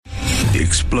The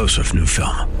explosive new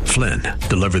film, Flynn,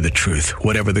 deliver the truth,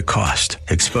 whatever the cost,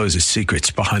 exposes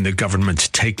secrets behind the government's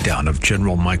takedown of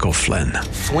General Michael Flynn.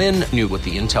 Flynn knew what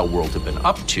the intel world had been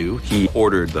up to. He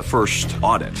ordered the first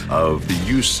audit of the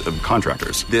use of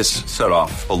contractors. This set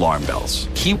off alarm bells.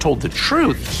 He told the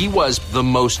truth. He was the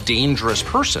most dangerous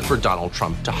person for Donald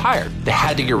Trump to hire. They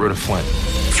had to get rid of Flynn.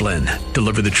 Flynn,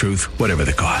 deliver the truth, whatever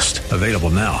the cost. Available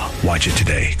now. Watch it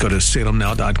today. Go to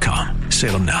salemnow.com.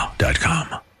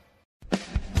 salemnow.com.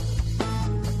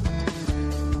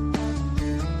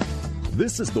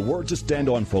 This is the Word to Stand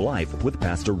On for Life with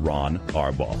Pastor Ron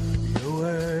Arbaugh. Your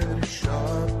word is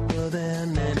sharper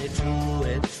than any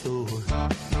two-edged sword,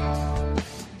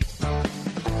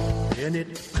 and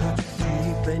it cuts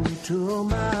deep into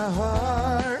my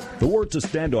heart. The Word to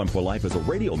Stand On for Life is a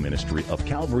radio ministry of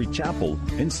Calvary Chapel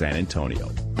in San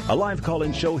Antonio. A live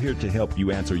call-in show here to help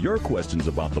you answer your questions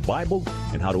about the Bible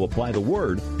and how to apply the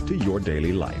Word to your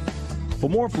daily life. For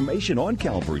more information on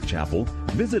Calvary Chapel,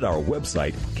 visit our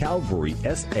website,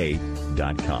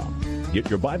 calvarysa.com. Get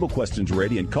your Bible questions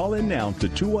ready and call in now to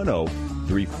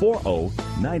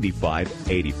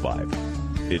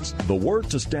 210-340-9585. It's The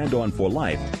Word to Stand On for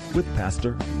Life with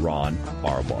Pastor Ron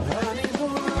Arbaugh.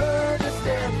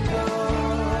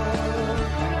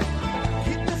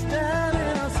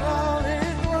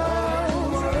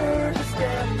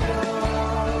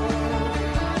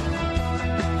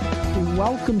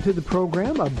 Welcome to the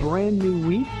program, a brand new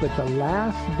week, but the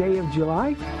last day of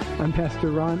July. I'm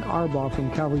Pastor Ron Arbaugh from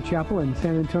Calvary Chapel in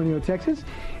San Antonio, Texas,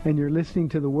 and you're listening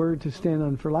to The Word to Stand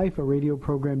On for Life, a radio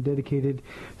program dedicated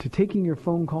to taking your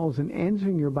phone calls and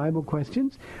answering your Bible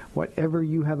questions, whatever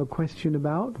you have a question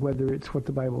about, whether it's what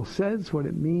the Bible says, what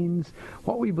it means,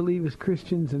 what we believe as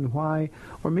Christians and why,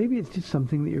 or maybe it's just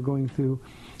something that you're going through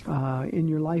in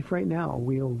your life right now.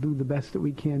 We'll do the best that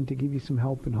we can to give you some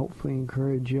help and hopefully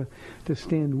encourage you to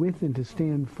stand with and to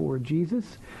stand for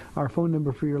Jesus. Our phone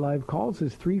number for your live calls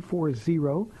is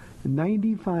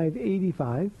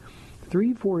 340-9585.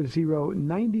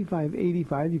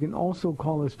 340-9585. You can also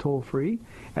call us toll-free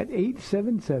at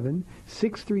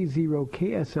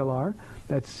 877-630-KSLR.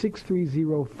 That's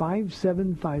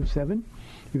 630-5757.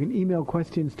 You can email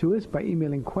questions to us by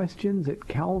emailing questions at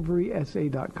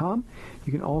calvarysa.com.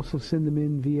 You can also send them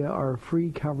in via our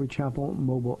free Calvary Chapel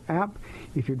mobile app.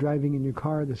 If you're driving in your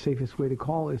car, the safest way to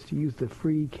call is to use the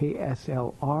free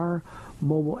KSLR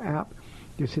mobile app.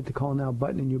 Just hit the Call Now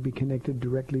button and you'll be connected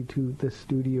directly to the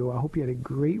studio. I hope you had a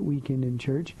great weekend in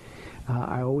church.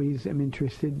 I always am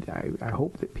interested. I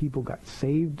hope that people got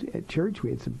saved at church. We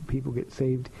had some people get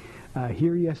saved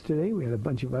here yesterday. We had a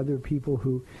bunch of other people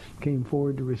who came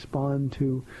forward to respond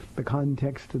to the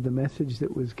context of the message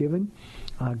that was given.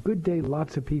 Good day,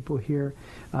 lots of people here.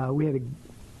 We had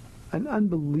an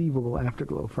unbelievable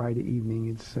Afterglow Friday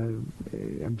evening.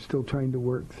 I'm still trying to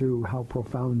work through how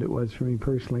profound it was for me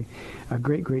personally. A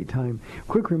great time.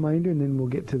 Quick reminder, and then we'll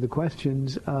get to the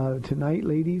questions. Tonight,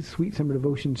 ladies, Sweet Summer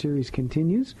Devotion Series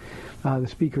continues. The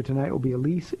speaker tonight will be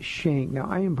Elise Shank. Now,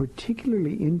 I am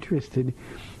particularly interested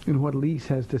in what Elise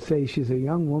has to say. She's a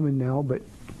young woman now, but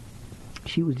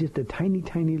she was just a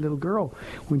tiny little girl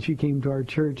when she came to our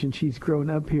church, and she's grown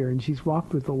up here, and she's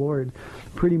walked with the Lord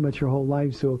pretty much her whole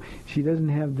life, so she doesn't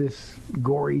have this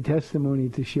gory testimony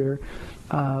to share,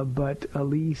 but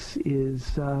Elise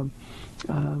is,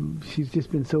 she's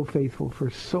just been so faithful for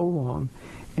so long,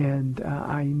 and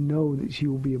I know that she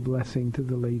will be a blessing to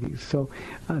the ladies. So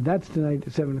that's tonight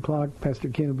at 7 o'clock. Pastor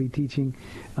Ken will be teaching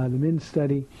the men's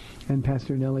study, and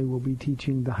Pastor Nellie will be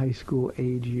teaching the high school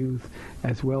age youth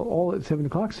as well, all at 7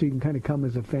 o'clock, so you can kind of come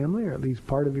as a family, or at least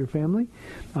part of your family,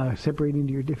 separate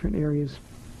into your different areas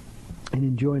and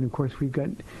enjoy. And, of course, we've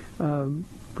got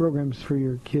programs for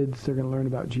your kids. They're going to learn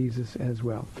about Jesus as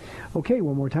well. Okay,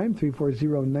 one more time,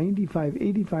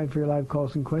 340-9585 for your live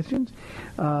calls and questions.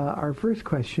 Our first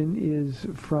question is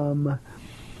from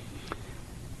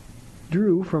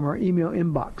Drew from our email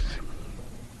inbox.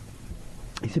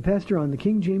 He said, Pastor, on the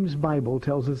King James Bible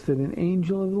tells us that an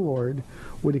angel of the Lord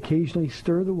would occasionally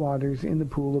stir the waters in the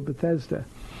pool of Bethesda.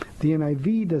 The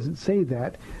NIV doesn't say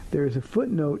that. There is a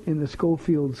footnote in the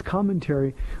Schofield's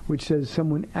commentary which says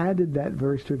someone added that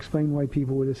verse to explain why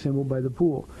people would assemble by the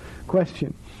pool.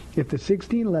 Question: if the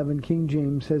 1611 King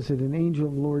James says that an angel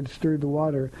of the Lord stirred the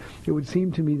water, it would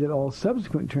seem to me that all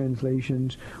subsequent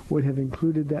translations would have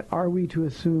included that. Are we to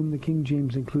assume the King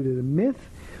James included a myth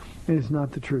and it's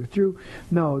not the truth? Drew,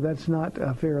 no, that's not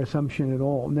a fair assumption at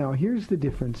all. Now, here's the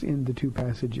difference in the two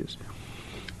passages.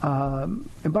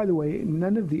 And by the way,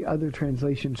 none of the other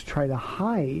translations try to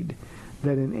hide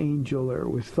that an angel, or it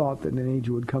was thought that an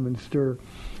angel would come and stir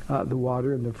the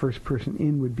water, and the first person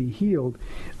in would be healed.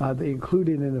 They include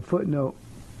it in a footnote,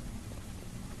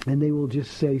 and they will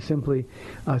just say simply,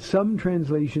 some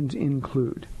translations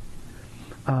include.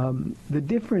 The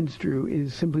difference, Drew,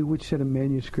 is simply which set of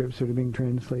manuscripts are being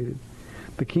translated.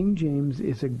 The King James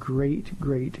is a great,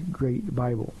 great, great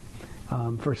Bible.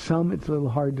 For some, it's a little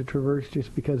hard to traverse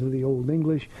just because of the Old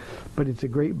English, but it's a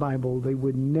great Bible. They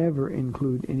would never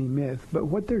include any myth. But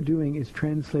what they're doing is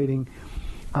translating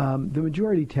the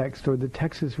majority text, or the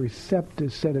Textus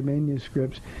Receptus set of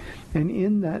manuscripts, and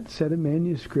in that set of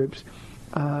manuscripts,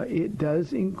 it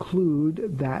does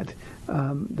include that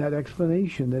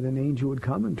explanation that an angel would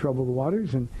come and trouble the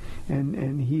waters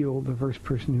and heal the first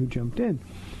person who jumped in.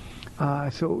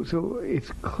 So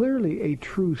it's clearly a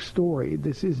true story.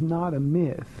 This is not a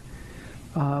myth.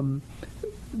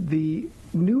 The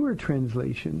newer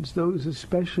translations, those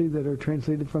especially that are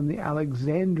translated from the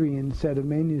Alexandrian set of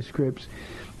manuscripts,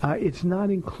 it's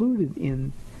not included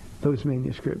in those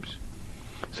manuscripts.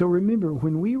 So remember,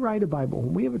 when we write a Bible,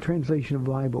 when we have a translation of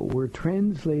Bible, we're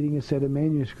translating a set of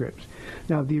manuscripts.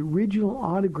 Now, the original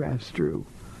autographs, Drew,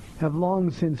 have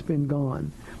long since been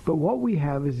gone. But what we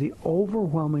have is the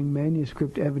overwhelming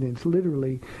manuscript evidence,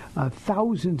 literally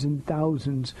thousands and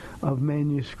thousands of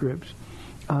manuscripts.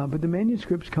 But the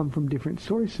manuscripts come from different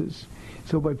sources.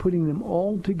 So by putting them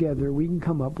all together, we can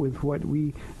come up with what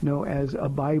we know as a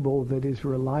Bible that is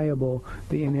reliable,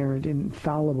 the inerrant,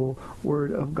 infallible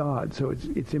Word of God. So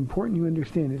it's important you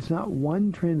understand it's not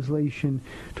one translation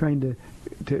trying to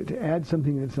add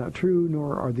something that's not true,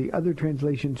 nor are the other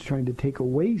translations trying to take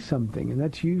away something. And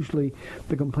that's usually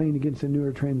the complaint against the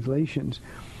newer translations.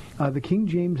 The King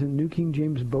James and New King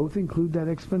James both include that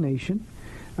explanation.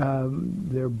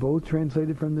 They're both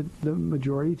translated from the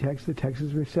majority text, the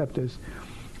Textus Receptus.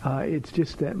 It's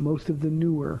just that most of the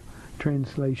newer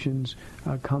translations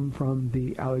come from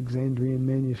the Alexandrian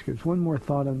manuscripts. One more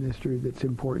thought on this, Drew, that's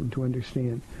important to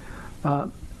understand.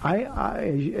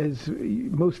 As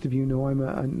most of you know, I'm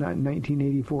a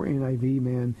 1984 NIV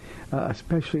man,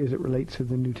 especially as it relates to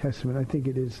the New Testament. I think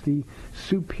it is the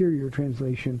superior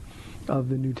translation of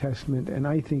the New Testament, and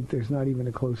I think there's not even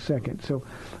a close second. So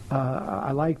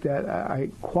I like that. I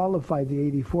qualify the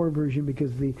 84 version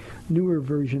because the newer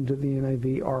versions of the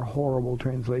NIV are horrible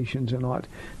translations and ought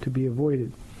to be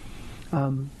avoided.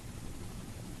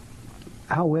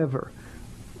 However,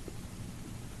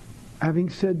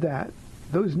 having said that,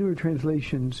 those newer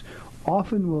translations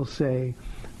often will say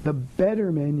the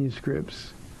better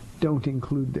manuscripts don't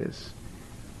include this.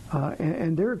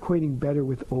 And they're equating better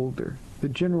with older. The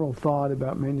general thought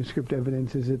about manuscript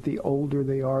evidence is that the older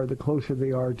they are, the closer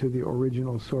they are to the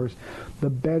original source, the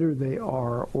better they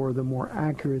are, or the more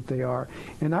accurate they are.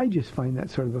 And I just find that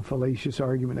sort of a fallacious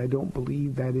argument. I don't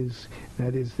believe that is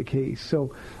the case.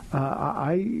 So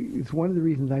it's one of the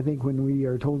reasons I think when we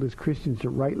are told as Christians to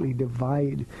rightly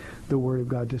divide the Word of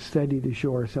God, to study to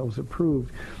show ourselves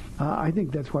approved, I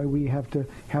think that's why we have to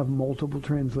have multiple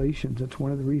translations. That's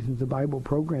one of the reasons the Bible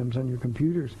programs on your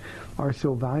computers are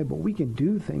so valuable. We can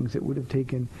do things that would have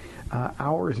taken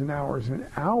hours and hours and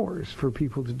hours for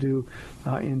people to do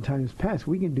in times past.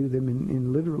 We can do them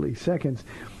in literally seconds.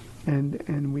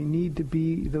 And we need to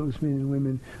be those men and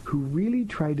women who really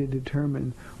try to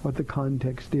determine what the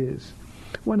context is.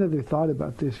 One other thought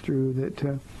about this, Drew,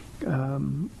 that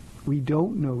we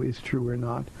don't know is true or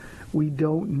not. We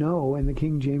don't know, and the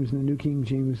King James and the New King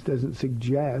James doesn't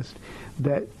suggest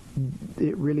that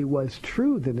it really was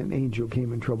true that an angel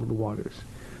came and troubled the waters.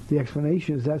 The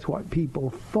explanation is that's what people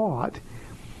thought,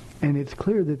 and it's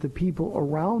clear that the people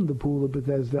around the pool of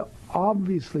Bethesda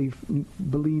obviously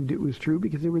believed it was true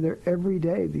because they were there every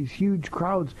day. These huge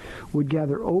crowds would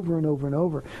gather over and over and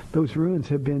over. Those ruins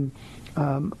have been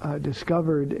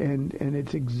discovered, and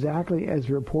it's exactly as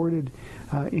reported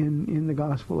in the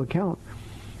gospel account.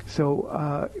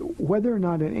 So whether or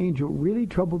not an angel really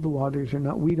troubled the waters or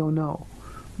not, we don't know.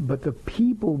 But the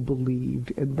people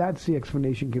believed, and that's the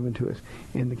explanation given to us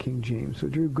in the King James. So,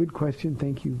 Drew, good question.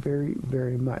 Thank you very,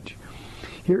 very much.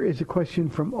 Here is a question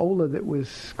from Ola that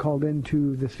was called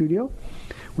into the studio.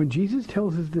 When Jesus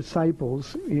tells his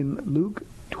disciples in Luke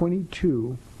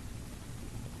 22,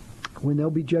 when they'll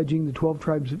be judging the 12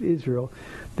 tribes of Israel,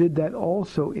 did that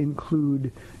also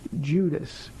include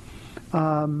Judas?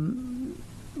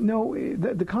 No,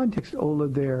 the context, Ola,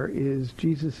 there is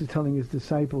Jesus is telling his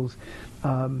disciples,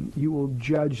 you will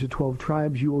judge the 12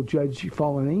 tribes, you will judge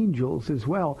fallen angels as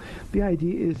well. The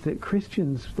idea is that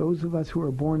Christians, those of us who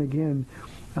are born again,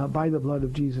 by the blood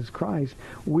of Jesus Christ,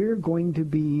 we're going to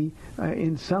be,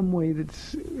 in some way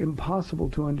that's impossible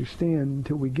to understand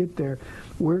until we get there,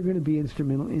 we're going to be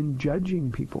instrumental in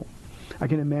judging people. I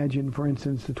can imagine, for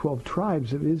instance, the 12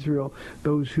 tribes of Israel,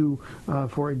 those who,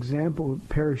 for example,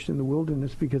 perished in the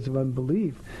wilderness because of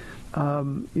unbelief.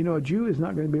 A Jew is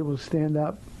not going to be able to stand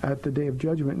up at the day of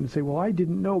judgment and say, well, I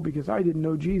didn't know because I didn't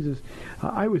know Jesus.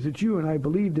 I was a Jew and I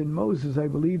believed in Moses. I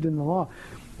believed in the law.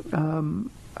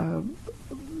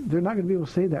 They're not going to be able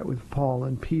to say that with Paul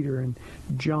and Peter and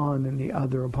John and the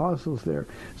other apostles there.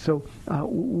 So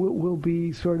we'll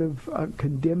be sort of a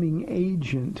condemning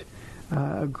agent,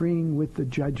 agreeing with the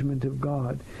judgment of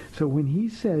God. So when he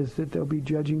says that they'll be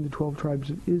judging the 12 tribes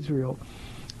of Israel,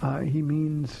 he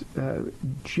means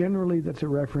generally that's a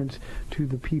reference to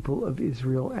the people of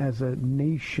Israel as a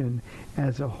nation,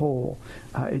 as a whole.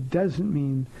 It doesn't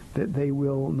mean that they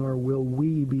will, nor will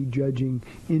we, be judging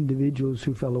individuals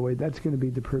who fell away. That's going to be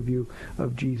the purview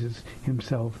of Jesus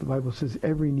himself. The Bible says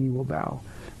every knee will bow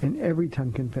and every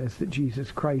tongue confess that Jesus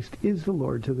Christ is the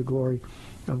Lord, to the glory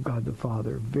of God the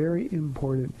Father. Very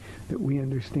important that we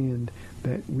understand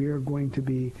that we are going to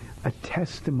be a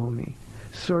testimony,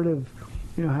 sort of.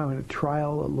 You know how in a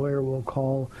trial a lawyer will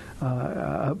call,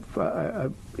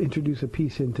 introduce a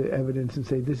piece into evidence and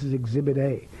say, this is Exhibit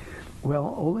A.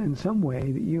 Well, in some way,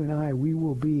 that you and I, we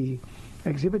will be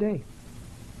Exhibit A.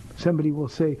 Somebody will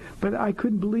say, but I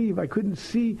couldn't believe, I couldn't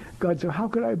see God, so how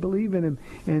could I believe in him?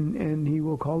 And he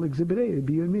will call Exhibit A, it'd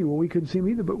be you and me. Well, we couldn't see him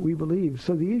either, but we believed.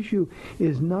 So the issue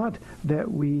is not that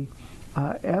we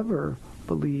ever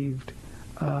believed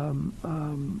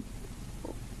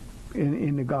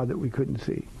in the God that we couldn't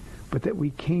see, but that we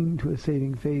came to a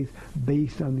saving faith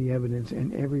based on the evidence,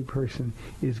 and every person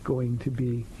is going to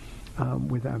be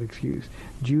without excuse.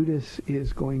 Judas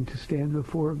is going to stand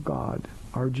before God,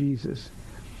 our Jesus,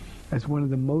 as one of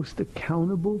the most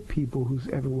accountable people who's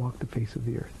ever walked the face of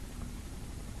the earth.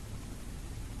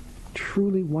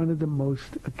 Truly one of the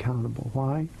most accountable.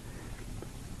 Why?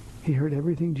 He heard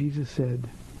everything Jesus said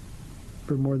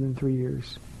for more than 3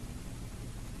 years.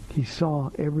 He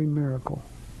saw every miracle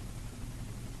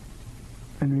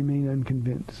and remained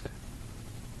unconvinced.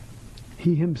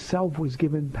 He himself was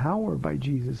given power by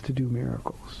Jesus to do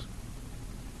miracles.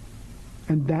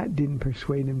 And that didn't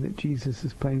persuade him that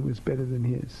Jesus' plan was better than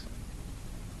his.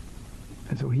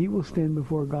 And so he will stand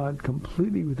before God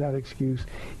completely without excuse.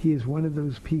 He is one of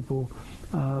those people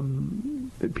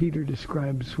that Peter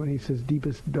describes when he says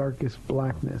deepest, darkest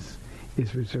blackness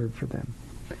is reserved for them.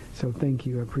 So thank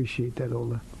you. I appreciate that,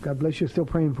 Ola. God bless you. Still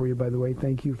praying for you, by the way.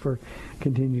 Thank you for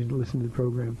continuing to listen to the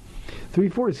program.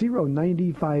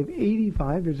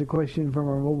 340-9585. There's a question from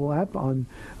our mobile app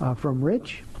from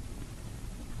Rich.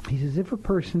 He says, if a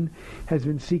person has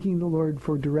been seeking the Lord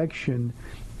for direction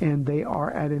and they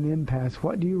are at an impasse,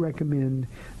 what do you recommend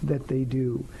that they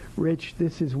do? Rich,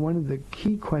 this is one of the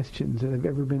key questions that I've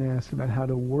ever been asked about how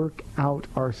to work out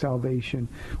our salvation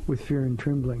with fear and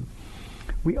trembling.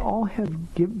 We all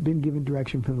have been given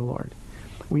direction from the Lord.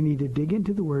 We need to dig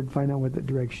into the Word, find out what that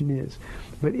direction is.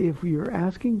 But if you're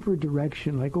asking for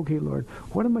direction, like, okay, Lord,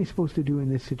 what am I supposed to do in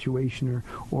this situation?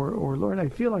 Or Lord, I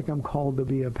feel like I'm called to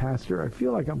be a pastor. I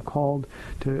feel like I'm called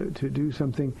to do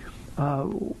something.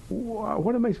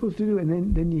 What am I supposed to do?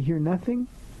 And then you hear nothing.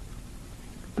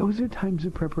 Those are times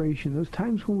of preparation. Those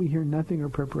times when we hear nothing or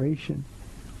preparation.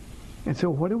 And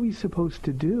so what are we supposed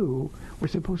to do? We're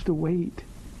supposed to wait.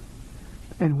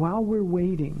 And while we're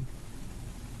waiting,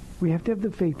 we have to have the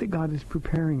faith that God is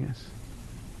preparing us.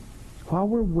 While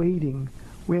we're waiting,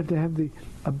 we have to have the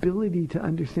ability to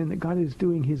understand that God is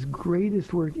doing his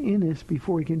greatest work in us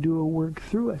before he can do a work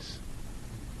through us.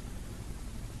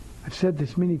 I've said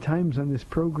this many times on this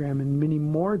program and many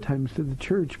more times to the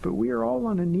church, but we are all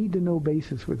on a need-to-know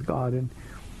basis with God, and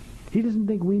he doesn't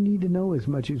think we need to know as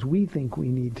much as we think we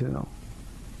need to know.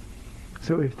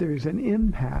 So if there's an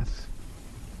impasse,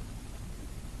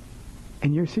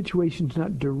 and your situation's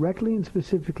not directly and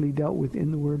specifically dealt with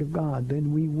in the Word of God,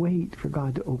 then we wait for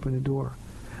God to open a door.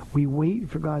 We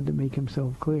wait for God to make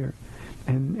himself clear.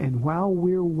 And while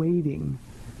we're waiting,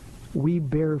 we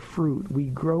bear fruit. We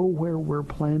grow where we're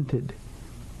planted.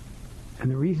 And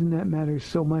the reason that matters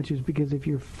so much is because if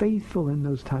you're faithful in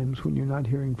those times when you're not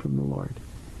hearing from the Lord,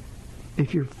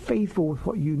 if you're faithful with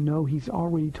what you know he's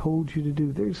already told you to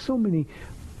do, there's so many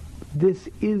 "this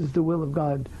is the will of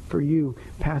God for you"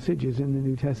 passages in the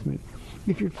New Testament.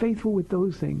 If you're faithful with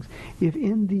those things, if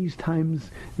in these times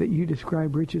that you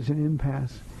describe, Rich, as an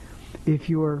impasse, if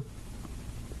you're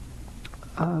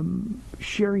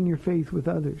sharing your faith with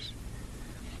others,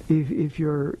 if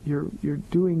you're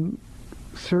doing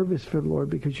service for the Lord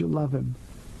because you love him,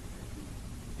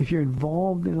 If you're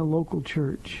involved in a local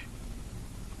church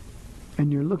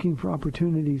and you're looking for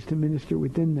opportunities to minister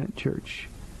within that church,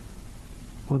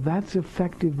 well, that's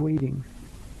effective waiting.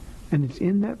 And it's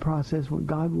in that process when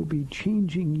God will be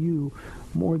changing you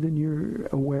more than you're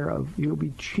aware of. He'll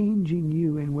be changing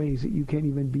you in ways that you can't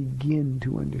even begin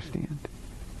to understand.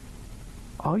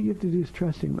 All you have to do is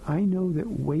trust Him. I know that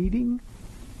waiting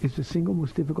is the single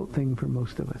most difficult thing for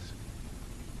most of us.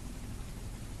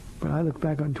 But I look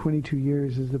back on 22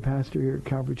 years as the pastor here at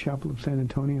Calvary Chapel of San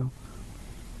Antonio.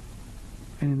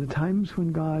 And in the times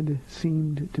when God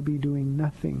seemed to be doing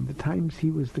nothing, the times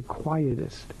He was the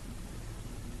quietest,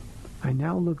 I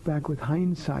now look back with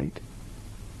hindsight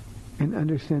and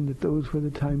understand that those were the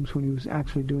times when He was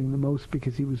actually doing the most,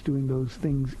 because He was doing those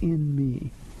things in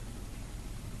me.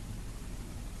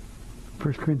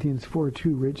 1 Corinthians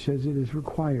 4:2, Rich says it is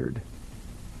required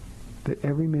that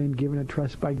every man given a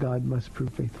trust by God must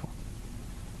prove faithful.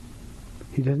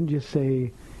 He doesn't just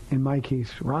say, in my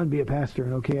case, Ron, be a pastor,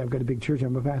 and okay, I've got a big church,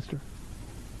 I'm a pastor.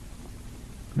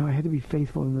 No, I had to be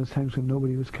faithful in those times when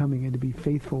nobody was coming. I had to be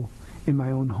faithful in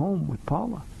my own home with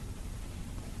Paula.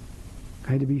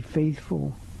 I had to be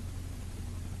faithful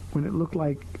when it looked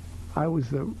like I was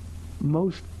the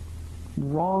most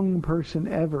wrong person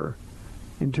ever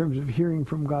in terms of hearing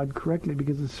from God correctly,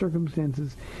 because the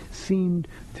circumstances seemed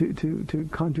to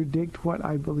contradict what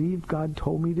I believed God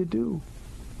told me to do.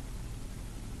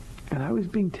 And I was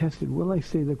being tested. Will I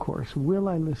stay the course? Will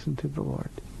I listen to the Lord?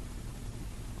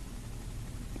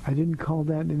 I didn't call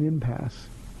that an impasse.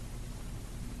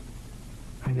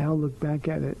 I now look back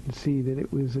at it and see that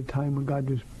it was a time when God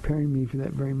was preparing me for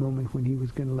that very moment when He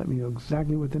was going to let me know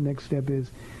exactly what the next step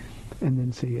is and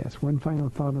then say yes. One final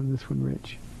thought on this one,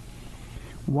 Rich.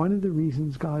 One of the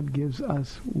reasons God gives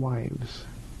us wives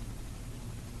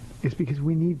is because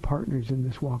we need partners in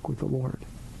this walk with the Lord.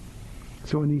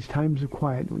 So in these times of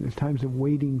quiet, when there's times of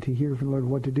waiting to hear from the Lord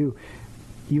what to do,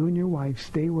 you and your wife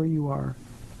stay where you are,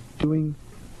 doing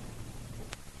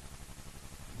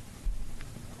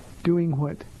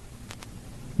what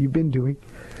you've been doing.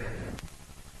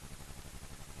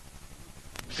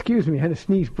 Excuse me, I had a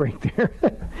sneeze break there.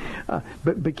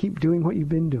 But keep doing what you've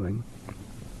been doing.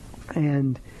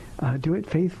 And do it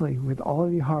faithfully with all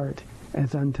of your heart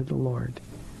as unto the Lord.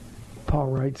 Paul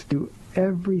writes, do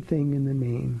everything in the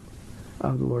name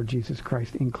of the Lord Jesus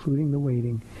Christ, including the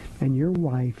waiting. And your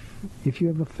wife, if you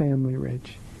have a family,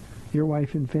 Rich, your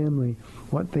wife and family,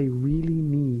 what they really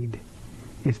need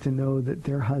is to know that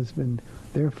their husband,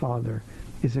 their father,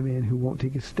 is a man who won't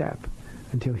take a step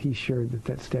until he's sure that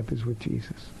that step is with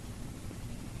Jesus.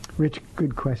 Rich,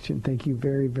 good question. Thank you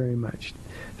very, very much.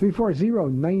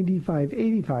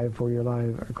 340-9585 for your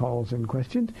live calls and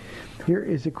questions. Here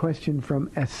is a question from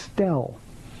Estelle.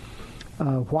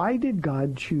 Why did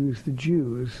God choose the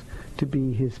Jews to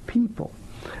be His people?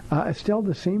 Estelle,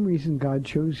 the same reason God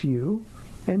chose you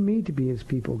and me to be His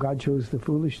people. God chose the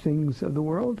foolish things of the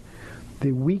world,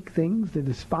 the weak things, the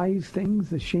despised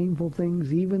things, the shameful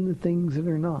things, even the things that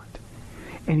are not.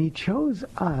 And He chose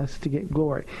us to get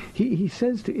glory. He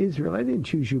says to Israel, I didn't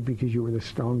choose you because you were the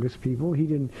strongest people. He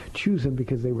didn't choose them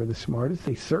because they were the smartest.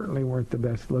 They certainly weren't the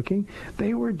best looking.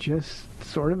 They were just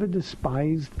sort of a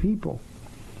despised people.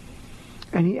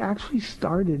 And He actually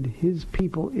started His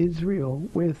people, Israel,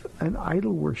 with an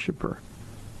idol worshiper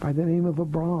by the name of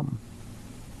Arbaugh.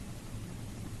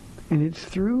 And it's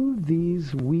through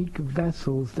these weak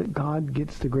vessels that God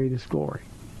gets the greatest glory.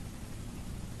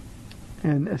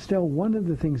 And Estelle, one of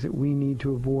the things that we need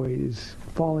to avoid is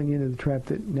falling into the trap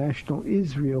that national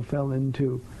Israel fell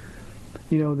into.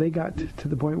 You know, they got to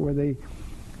the point where they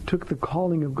took the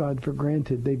calling of God for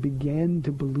granted. They began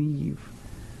to believe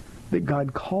that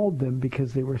God called them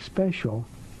because they were special,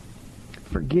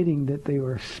 forgetting that they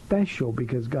were special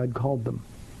because God called them.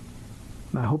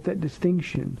 And I hope that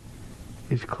distinction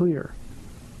is clear.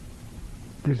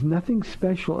 There's nothing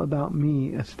special about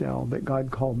me, Estelle, that God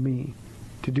called me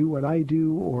to do what I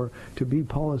do or to be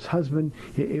Paula's husband.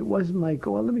 It wasn't like,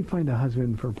 well, let me find a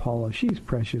husband for Paula. She's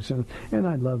precious and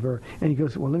I love her. And He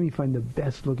goes, well, let me find the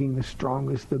best looking, the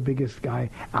strongest, the biggest guy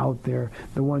out there,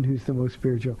 the one who's the most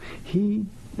spiritual.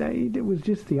 It was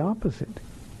just the opposite.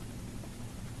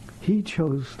 He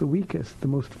chose the weakest, the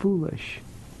most foolish,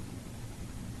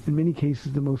 in many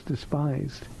cases the most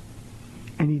despised.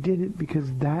 And He did it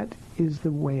because that is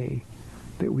the way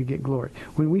that we get glory.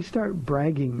 When we start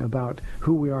bragging about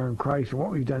who we are in Christ and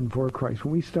what we've done for Christ,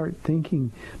 when we start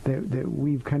thinking that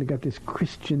we've kind of got this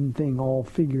Christian thing all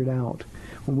figured out,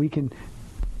 when we can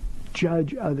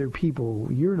judge other people,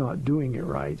 you're not doing it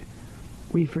right,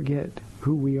 we forget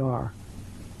who we are.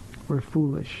 We're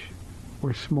foolish.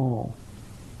 We're small.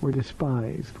 we're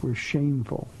despised, we're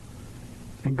shameful.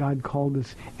 And God called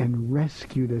us and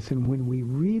rescued us. And when we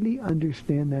really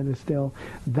understand that, Estelle,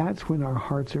 that's when our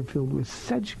hearts are filled with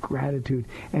such gratitude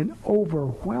and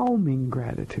overwhelming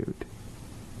gratitude.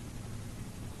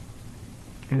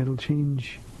 And it'll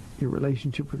change your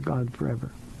relationship with God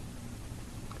forever.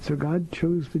 So God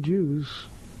chose the Jews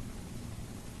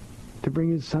to bring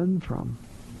his son from.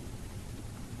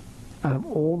 Out of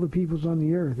all the peoples on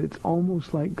the earth, it's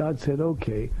almost like God said,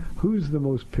 okay, who's the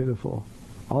most pitiful?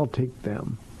 I'll take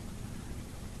them.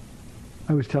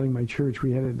 I was telling my church,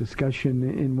 we had a discussion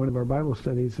in one of our Bible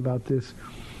studies about this,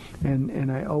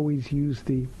 and I always use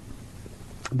the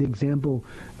example,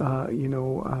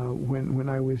 when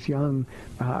I was young,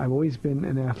 I've always been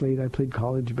an athlete. I played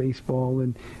college baseball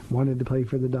and wanted to play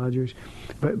for the Dodgers.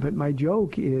 But my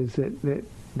joke is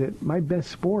that my best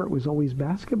sport was always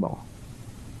basketball.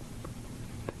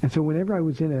 And so whenever I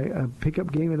was in a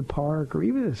pickup game at a park or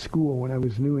even at school, when I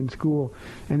was new in school,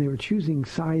 and they were choosing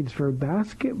sides for a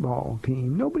basketball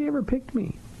team, nobody ever picked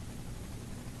me.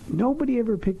 Nobody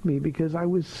ever picked me because I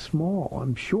was small.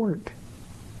 I'm short.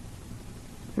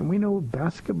 And we know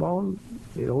basketball,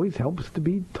 it always helps to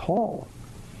be tall.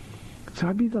 So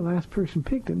I'd be the last person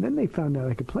picked. And then they found out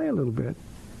I could play a little bit.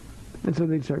 And so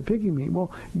they'd start picking me.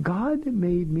 Well, God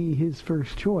made me his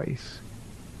first choice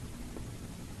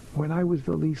when I was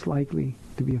the least likely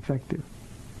to be effective.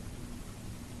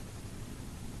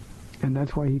 And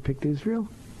that's why he picked Israel.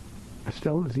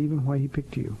 Estelle, it's even why he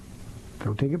picked you.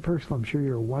 Don't take it personal. I'm sure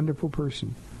you're a wonderful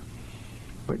person.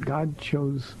 But God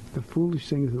chose the foolish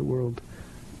things of the world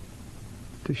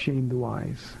to shame the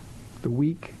wise, the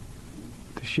weak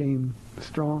to shame the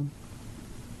strong,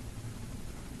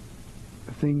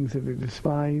 the things that are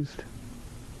despised,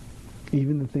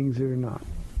 even the things that are not.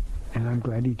 And I'm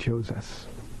glad he chose us.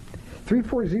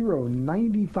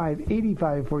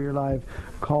 340-9585 for your live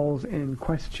calls and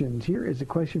questions. Here is a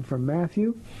question from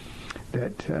Matthew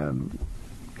that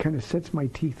kind of sets my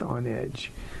teeth on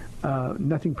edge.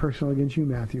 Nothing personal against you,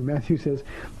 Matthew. Matthew says,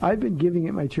 I've been giving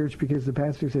at my church because the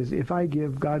pastor says, if I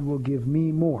give, God will give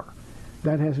me more.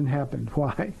 That hasn't happened.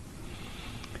 Why?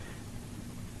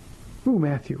 Ooh,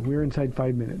 Matthew, we're inside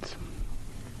 5 minutes.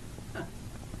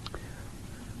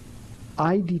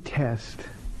 I detest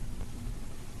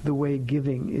the way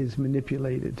giving is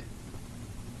manipulated.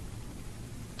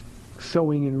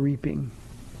 Sowing and reaping.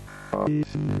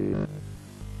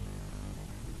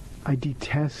 I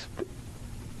detest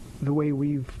the way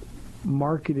we've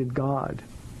marketed God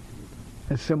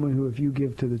as someone who, if you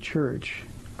give to the church,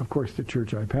 of course the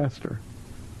church I pastor,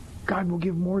 God will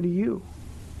give more to you.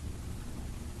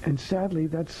 And sadly,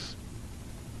 that's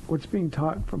what's being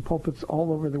taught from pulpits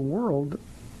all over the world,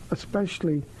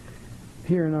 especially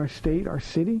here in our state, our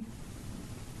city.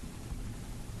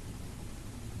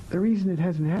 The reason it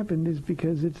hasn't happened is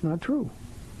because it's not true.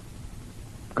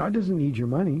 God doesn't need your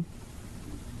money.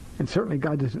 And certainly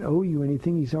God doesn't owe you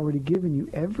anything. He's already given you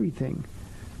everything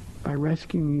by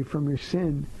rescuing you from your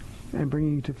sin and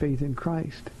bringing you to faith in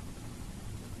Christ.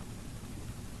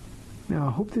 Now,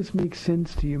 I hope this makes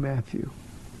sense to you, Matthew.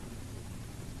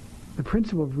 The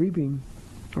principle of reaping,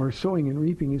 or sowing and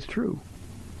reaping, is true.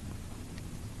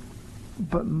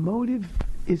 But motive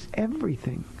is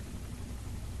everything.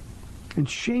 And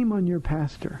shame on your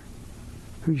pastor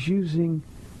who's using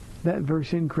that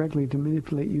verse incorrectly to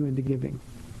manipulate you into giving.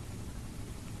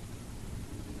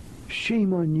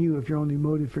 Shame on you if your only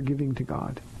motive for giving to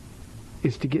God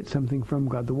is to get something from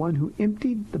God. The one who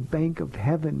emptied the bank of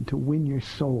heaven to win your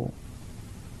soul.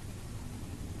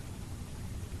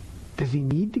 Does he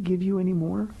need to give you any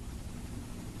more?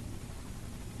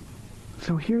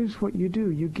 So here's what you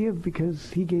do. You give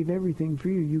because he gave everything for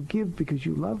you. You give because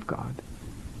you love God.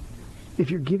 If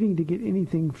you're giving to get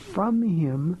anything from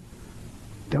him,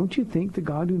 don't you think the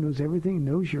God who knows everything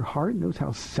knows your heart, knows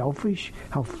how selfish,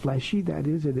 how fleshy that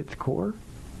is at its core?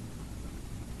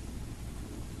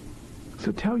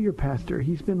 So tell your pastor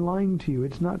he's been lying to you.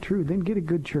 It's not true. Then get a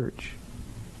good church.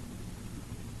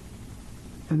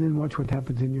 And then watch what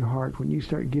happens in your heart when you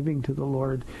start giving to the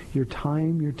Lord your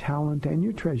time, your talent, and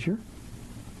your treasure.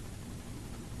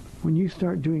 When you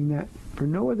start doing that for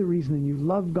no other reason than you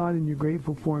love God and you're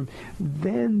grateful for him,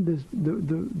 then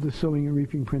the sowing and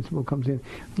reaping principle comes in.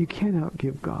 You cannot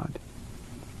give God.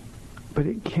 But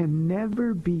it can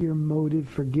never be your motive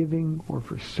for giving or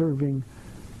for serving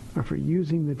or for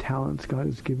using the talents God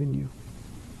has given you.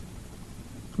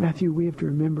 Matthew, we have to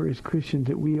remember as Christians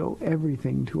that we owe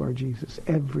everything to our Jesus.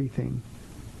 Everything.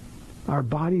 Our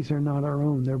bodies are not our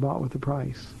own. They're bought with a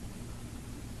price.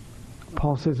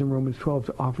 Paul says in Romans 12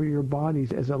 to offer your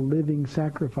bodies as a living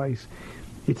sacrifice.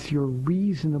 It's your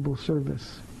reasonable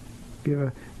service. If you have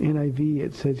a NIV,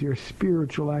 it says your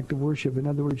spiritual act of worship. In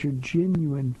other words, your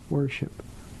genuine worship.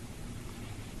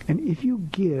 And if you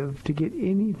give to get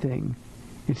anything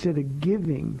instead of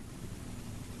giving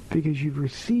because you've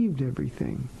received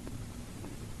everything,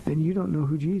 then you don't know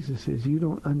who Jesus is. You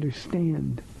don't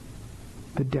understand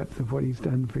the depth of what he's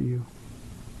done for you.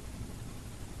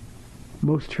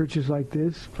 Most churches like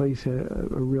this place a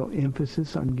real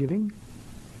emphasis on giving.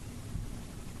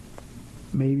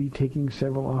 Maybe taking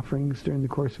several offerings during the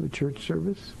course of a church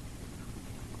service.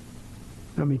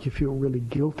 That'll make you feel really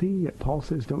guilty. Yet Paul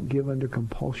says don't give under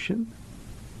compulsion.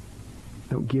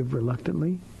 Don't give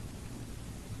reluctantly.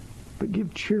 But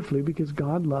give cheerfully, because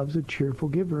God loves a cheerful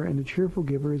giver, and a cheerful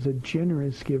giver is a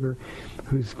generous giver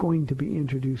who's going to be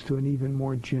introduced to an even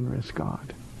more generous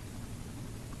God.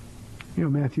 You know,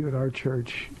 Matthew, at our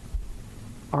church,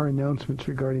 our announcements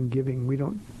regarding giving, we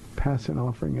don't pass an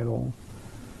offering at all.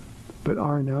 But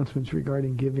our announcements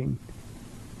regarding giving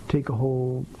take a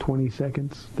whole 20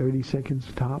 seconds, 30 seconds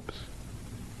tops.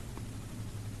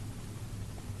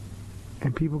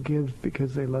 And people give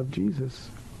because they love Jesus.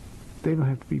 They don't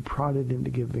have to be prodded into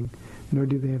giving, nor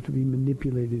do they have to be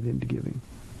manipulated into giving.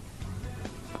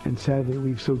 And sadly,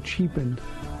 we've so cheapened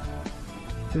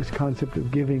this concept of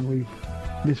giving, we've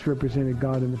misrepresented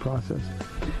God in the process.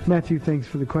 Matthew, thanks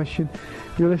for the question.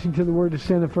 You're listening to the Word to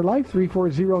Stand Up for Life,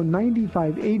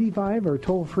 340-9585, or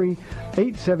toll-free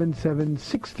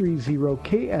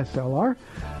 877-630-KSLR.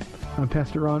 I'm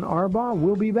Pastor Ron Arbaugh.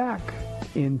 We'll be back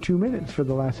in 2 minutes for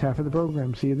the last half of the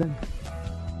program. See you then.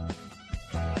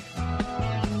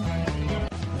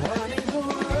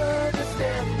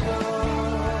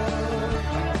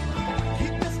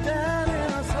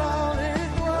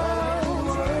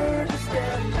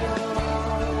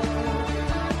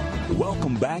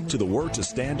 Back to the Word to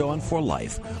Stand On for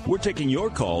Life. We're taking your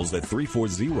calls at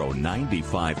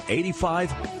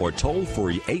 340-9585 or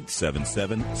toll-free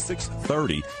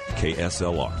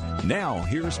 877-630-KSLR. Now,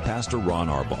 here's Pastor Ron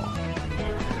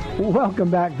Arbaugh.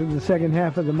 Welcome back to the second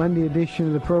half of the Monday edition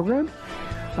of the program.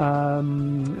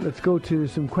 Let's go to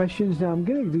some questions. Now, I'm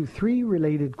going to do 3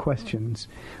 related questions.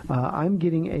 I'm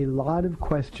getting a lot of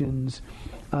questions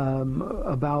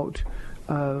about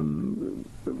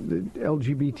the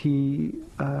LGBT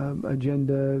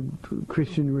agenda,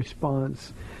 Christian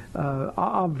response.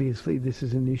 Obviously, this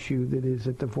is an issue that is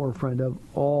at the forefront of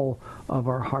all of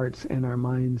our hearts and our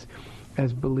minds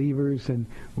as believers, and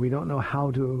we don't know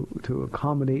how to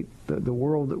accommodate the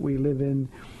world that we live in,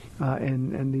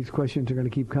 and these questions are going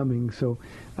to keep coming. So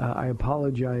I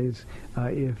apologize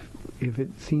if it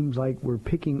seems like we're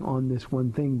picking on this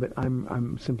one thing, but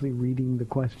I'm simply reading the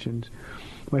questions.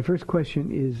 My first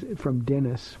question is from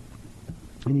Dennis,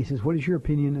 and he says, what is your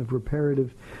opinion of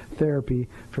reparative therapy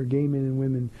for gay men and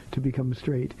women to become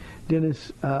straight?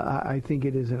 Dennis, I think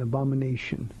it is an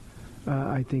abomination.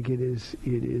 I think it is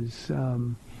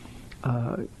a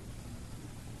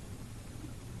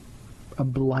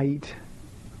blight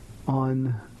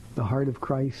on the heart of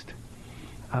Christ.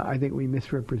 I think we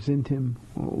misrepresent him.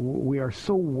 We are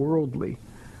so worldly.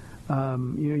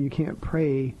 You can't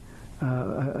pray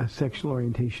a sexual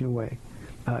orientation away.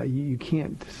 You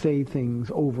can't say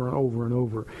things over and over and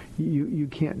over. You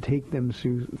can't take them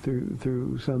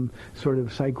through some sort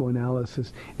of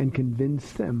psychoanalysis and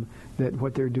convince them that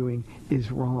what they're doing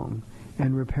is wrong.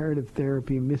 And reparative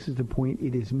therapy misses the point.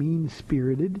 It is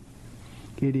mean-spirited.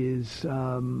 It is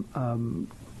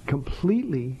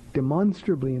completely,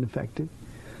 demonstrably ineffective.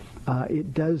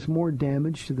 It does more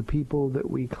damage to the people that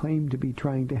we claim to be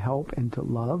trying to help and to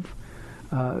love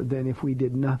than if we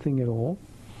did nothing at all.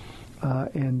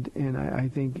 And I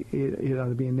think it ought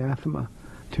to be anathema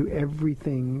to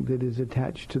everything that is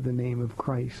attached to the name of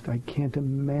Christ. I can't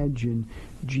imagine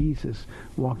Jesus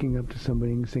walking up to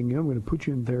somebody and saying, I'm going to put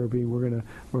you in therapy. We're going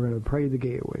to pray the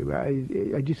gay away.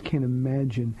 I just can't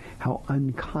imagine how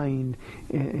unkind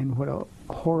and what a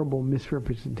horrible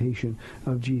misrepresentation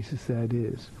of Jesus that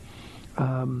is.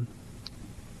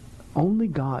 Only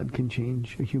God can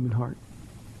change a human heart.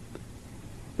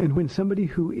 And when somebody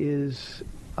who is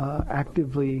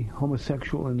actively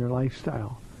homosexual in their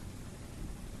lifestyle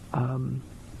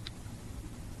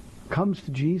comes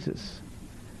to Jesus,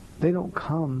 they don't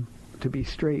come to be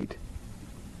straight.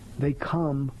 They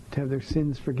come to have their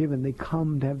sins forgiven. They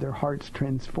come to have their hearts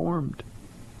transformed.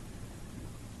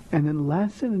 And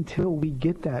unless and until we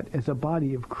get that as a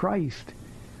body of Christ,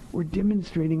 we're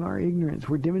demonstrating our ignorance.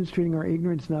 We're demonstrating our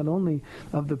ignorance not only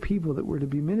of the people that we're to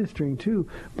be ministering to,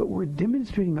 but we're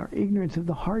demonstrating our ignorance of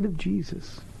the heart of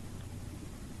Jesus.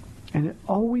 And it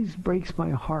always breaks my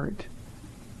heart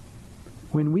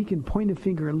when we can point a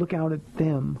finger and look out at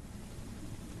them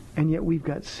And yet we've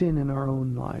got sin in our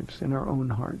own lives, in our own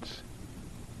hearts.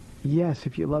 Yes,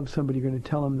 if you love somebody, you're going to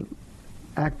tell them that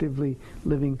actively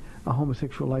living a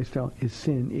homosexual lifestyle is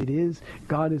sin. It is.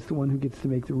 God is the one who gets to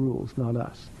make the rules, not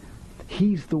us.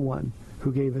 He's the one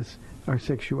who gave us our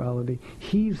sexuality.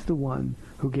 He's the one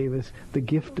who gave us the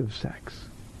gift of sex.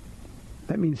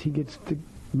 That means he gets to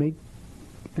make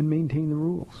and maintain the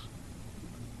rules.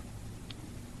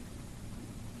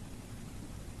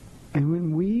 And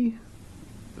when we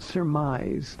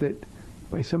surmise that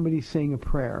by somebody saying a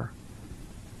prayer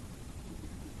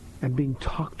and being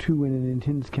talked to in an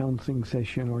intense counseling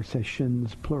session or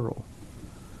sessions, plural,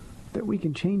 that we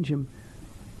can change him,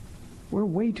 we're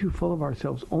way too full of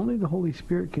ourselves. Only the Holy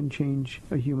Spirit can change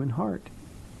a human heart.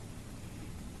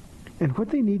 And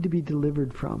what they need to be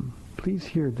delivered from, please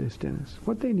hear this, Dennis,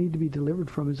 what they need to be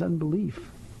delivered from is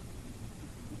unbelief.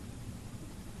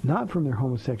 Not from their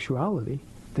homosexuality.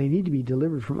 They need to be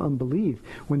delivered from unbelief.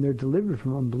 When they're delivered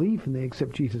from unbelief and they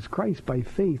accept Jesus Christ by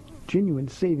faith, genuine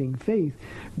saving faith,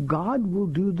 God will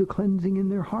do the cleansing in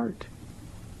their heart.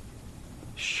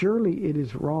 Surely it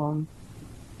is wrong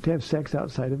to have sex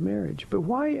outside of marriage. But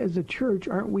why, as a church,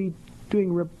 aren't we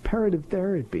doing reparative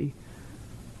therapy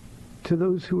to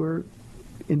those who are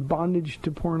in bondage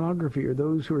to pornography or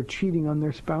those who are cheating on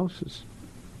their spouses?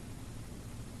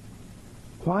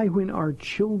 Why, when our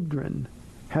children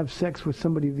have sex with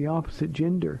somebody of the opposite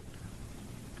gender,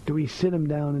 do we sit them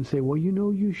down and say, well, you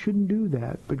know you shouldn't do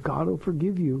that, but God will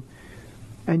forgive you?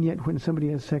 And yet when somebody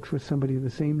has sex with somebody of the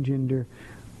same gender,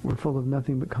 we're full of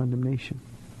nothing but condemnation.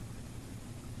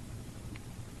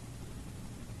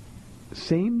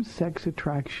 Same-sex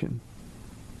attraction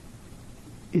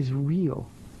is real.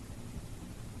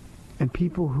 And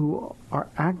people who are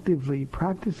actively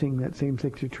practicing that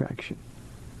same-sex attraction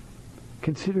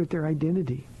consider it their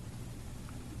identity.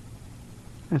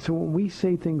 And so when we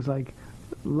say things like,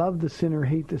 love the sinner,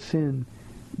 hate the sin,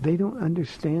 they don't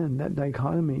understand that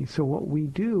dichotomy. So what we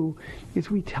do is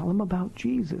we tell them about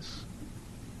Jesus.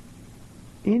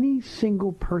 Any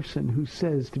single person who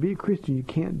says to be a Christian you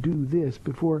can't do this,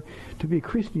 before to be a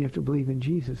Christian you have to believe in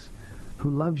Jesus, who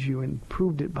loves you and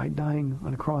proved it by dying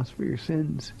on a cross for your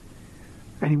sins.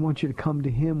 And he wants you to come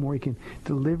to him where he can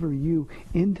deliver you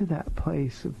into that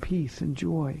place of peace and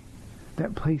joy,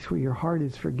 that place where your heart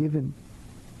is forgiven.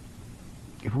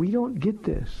 If we don't get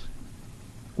this,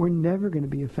 we're never going to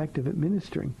be effective at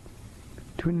ministering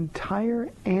to an entire,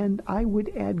 and I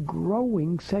would add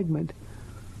growing, segment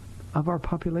of our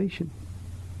population.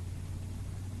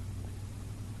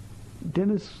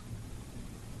 Dennis,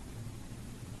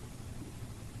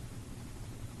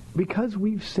 because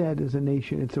we've said as a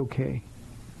nation it's okay,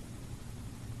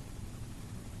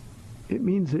 it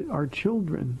means that our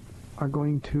children are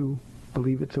going to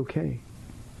believe it's okay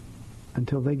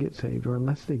until they get saved, or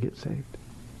unless they get saved.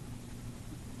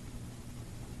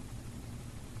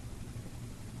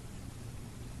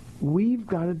 We've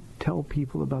got to tell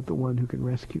people about the one who can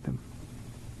rescue them.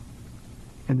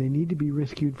 And they need to be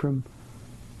rescued from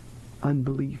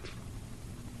unbelief.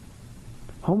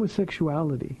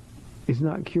 Homosexuality is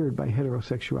not cured by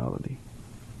heterosexuality.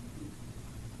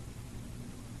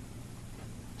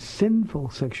 Sinful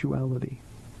sexuality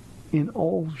in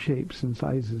all shapes and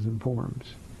sizes and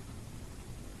forms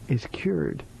is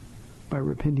cured by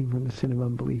repenting from the sin of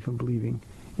unbelief and believing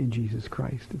in Jesus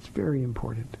Christ. It's very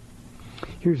important.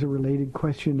 Here's a related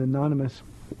question, anonymous.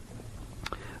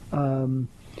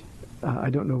 I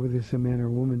don't know whether it's a man or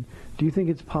a woman. Do you think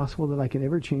it's possible that I can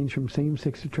ever change from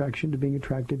same-sex attraction to being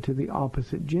attracted to the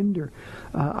opposite gender?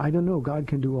 I don't know. God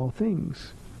can do all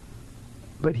things.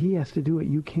 But he has to do it.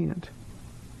 You can't.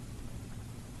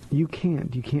 You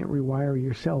can't. You can't rewire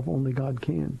yourself. Only God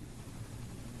can.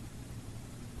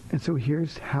 And so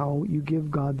here's how you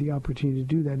give God the opportunity to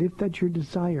do that. If that's your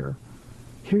desire,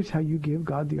 here's how you give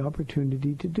God the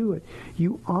opportunity to do it.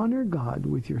 You honor God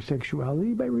with your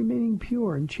sexuality by remaining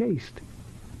pure and chaste,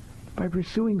 by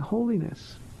pursuing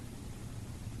holiness.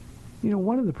 You know,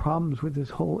 one of the problems with this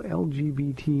whole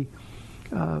LGBT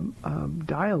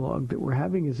dialogue that we're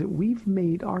having is that we've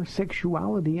made our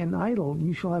sexuality an idol.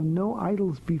 You shall have no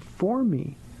idols before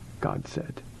me, God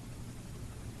said.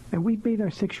 And we've made our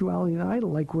sexuality an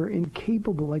idol, like we're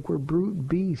incapable, like we're brute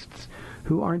beasts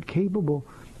who aren't capable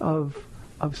of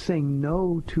saying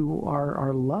no to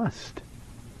our lust.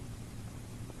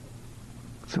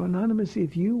 So, Anonymous,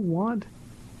 if you want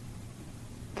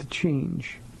to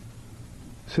change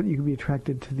so that you can be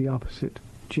attracted to the opposite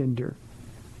gender,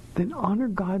 then honor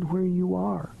God where you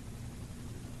are.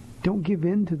 Don't give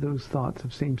in to those thoughts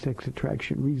of same-sex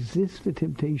attraction. Resist the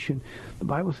temptation. The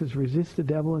Bible says, resist the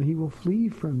devil and he will flee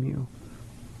from you.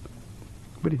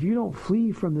 But if you don't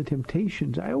flee from the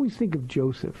temptations, I always think of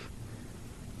Joseph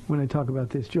when I talk about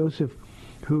this. Joseph,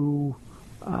 who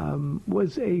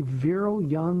was a virile,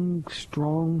 young,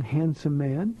 strong, handsome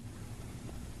man.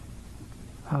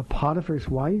 Potiphar's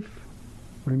wife,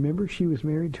 remember, she was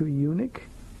married to a eunuch.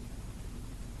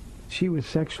 She was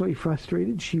sexually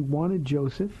frustrated. She wanted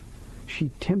Joseph. She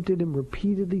tempted him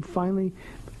repeatedly. Finally,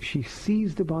 she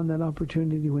seized upon that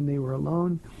opportunity when they were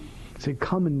alone, said,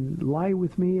 "Come and lie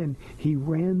with me." And he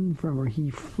ran from her. He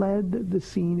fled the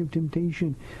scene of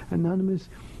temptation. Anonymous,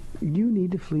 you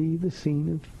need to flee the scene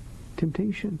of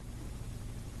temptation.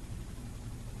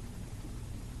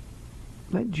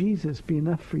 Let Jesus be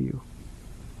enough for you.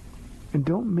 And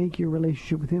don't make your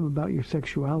relationship with him about your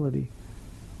sexuality.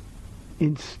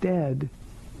 Instead,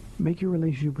 make your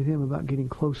relationship with him about getting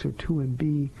closer to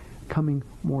him, becoming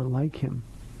more like him.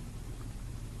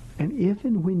 And if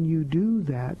and when you do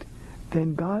that,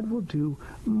 then God will do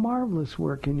marvelous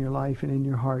work in your life and in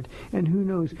your heart. And who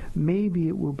knows, maybe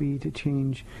it will be to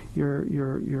change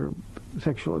your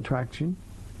sexual attraction.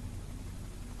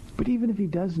 But even if he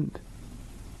doesn't,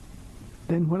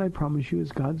 then what I promise you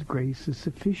is God's grace is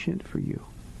sufficient for you.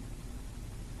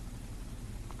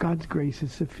 God's grace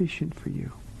is sufficient for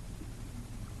you.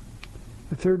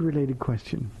 The third related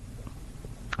question.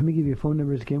 Let me give you phone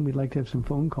numbers again. We'd like to have some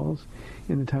phone calls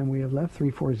in the time we have left.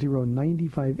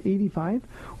 340-9585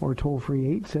 or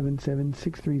toll-free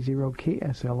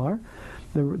 877-630-KSLR.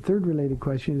 The third related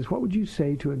question is, what would you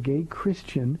say to a gay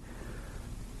Christian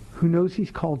who knows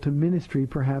he's called to ministry,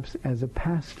 perhaps as a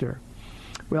pastor?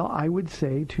 Well, I would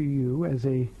say to you as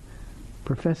a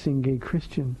professing gay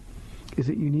Christian is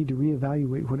that you need to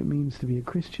reevaluate what it means to be a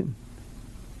Christian.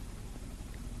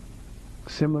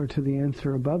 Similar to the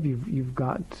answer above, you've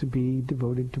got to be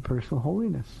devoted to personal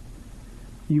holiness.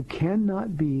 You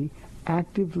cannot be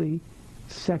actively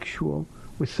sexual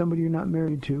with somebody you're not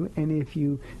married to, and if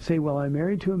you say, well, I'm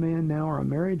married to a man now, or I'm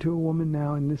married to a woman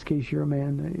now, in this case you're a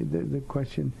man, the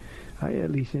question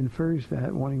at least infers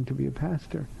that, wanting to be a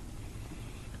pastor.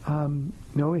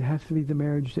 No, it has to be the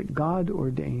marriage that God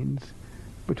ordains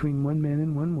between one man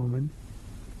and one woman.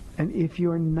 And if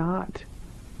you're not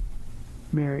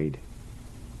married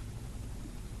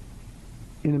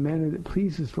in a manner that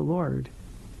pleases the Lord,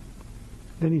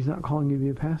 then he's not calling you to be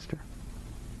a pastor.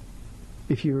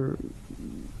 If you're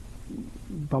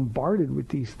bombarded with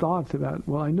these thoughts about,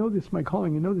 well, I know this is my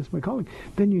calling,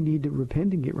 then you need to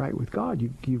repent and get right with God.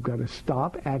 You've got to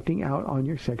stop acting out on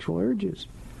your sexual urges.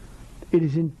 It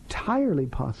is entirely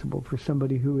possible for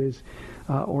somebody who is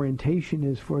orientation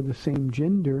is for the same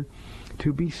gender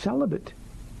to be celibate.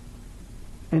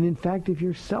 And in fact, if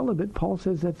you're celibate, Paul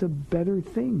says that's a better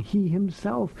thing. He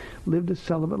himself lived a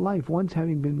celibate life. Once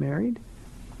having been married,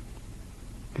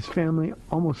 his family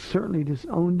almost certainly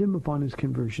disowned him upon his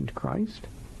conversion to Christ.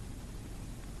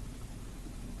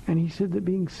 And he said that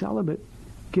being celibate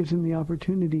gives him the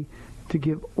opportunity to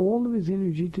give all of his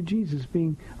energy to Jesus,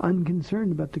 being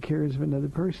unconcerned about the cares of another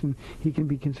person. He can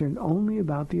be concerned only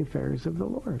about the affairs of the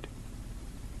Lord.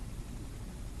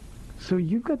 So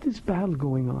you've got this battle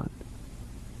going on.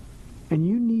 And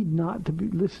you need not to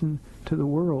listen to the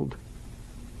world.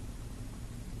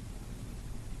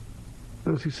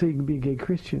 Those who say you can be a gay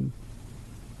Christian.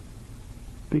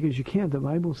 Because you can't. The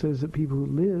Bible says that people who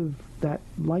live that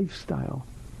lifestyle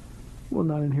will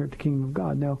not inherit the kingdom of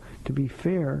God. Now, to be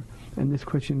fair, and this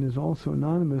question is also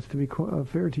anonymous, to be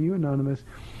fair to you, anonymous,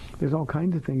 there's all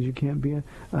kinds of things. You can't be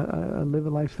live a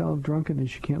lifestyle of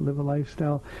drunkenness. You can't live a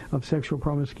lifestyle of sexual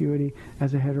promiscuity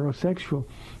as a heterosexual.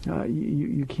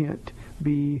 You can't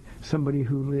be somebody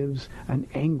who lives an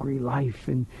angry life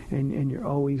and you're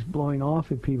always blowing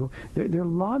off at people. There are a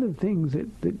lot of things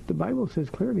that the Bible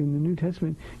says clearly in the New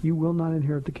Testament, you will not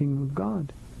inherit the kingdom of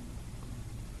God.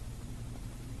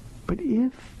 But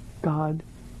if God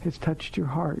has touched your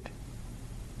heart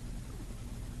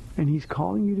and he's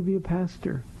calling you to be a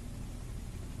pastor,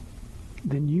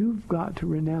 then you've got to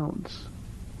renounce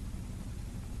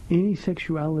any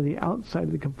sexuality outside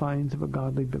of the confines of a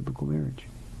godly biblical marriage.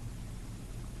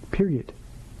 Period.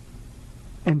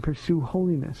 And pursue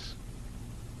holiness.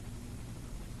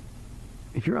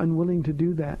 If you're unwilling to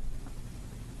do that,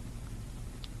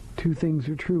 two things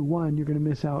are true. One, you're going to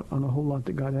miss out on a whole lot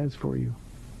that God has for you.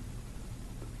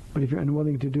 But if you're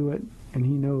unwilling to do it, and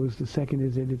he knows, the second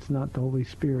is that it's not the Holy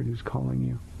Spirit who's calling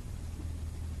you.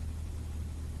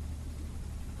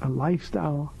 A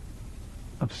lifestyle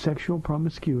of sexual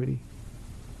promiscuity,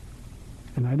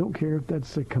 and I don't care if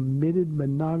that's a committed,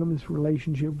 monogamous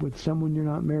relationship with someone you're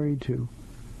not married to,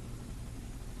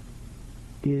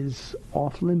 is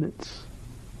off limits.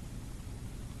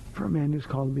 for a man who's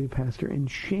called to be a pastor. And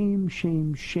shame,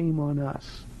 shame, shame on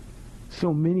us.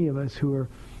 So many of us who are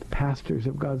pastors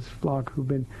of God's flock who've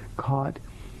been caught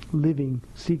living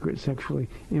secret sexually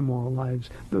immoral lives,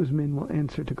 those men will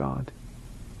answer to God.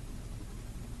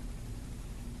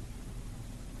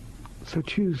 So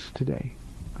choose today,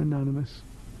 Anonymous.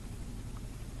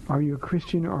 Are you a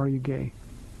Christian or are you gay?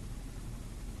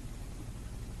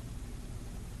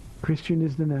 Christian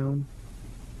is the noun.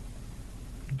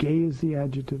 Gay is the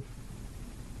adjective.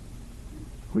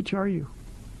 Which are you?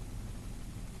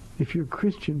 If you're a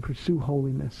Christian, pursue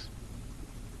holiness.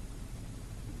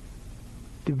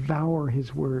 Devour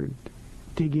his word.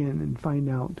 Dig in and find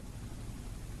out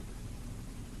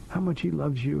how much he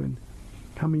loves you and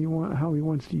how he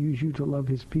wants to use you to love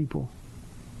his people.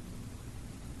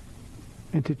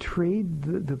 And to trade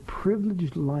the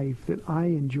privileged life that I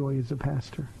enjoy as a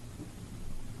pastor.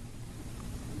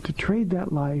 To trade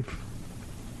that life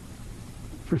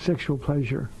for sexual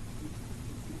pleasure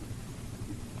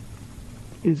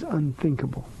is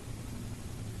unthinkable.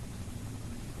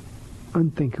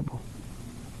 Unthinkable.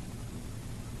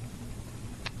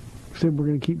 So we're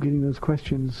going to keep getting those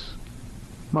questions.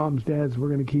 Moms, dads, we're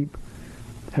going to keep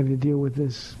having to deal with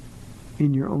this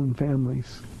in your own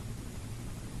families.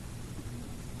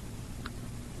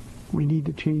 We need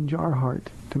to change our heart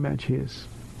to match his.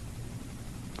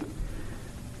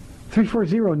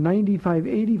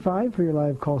 340-9585 for your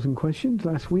live calls and questions.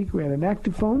 Last week we had an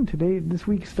active phone. This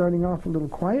week starting off a little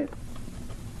quiet.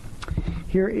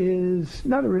 Here is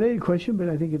not a related question, but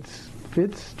I think it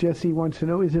fits. Jesse wants to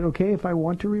know, is it okay if I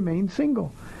want to remain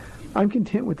single? I'm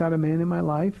content without a man in my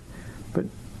life, but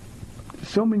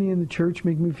so many in the church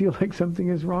make me feel like something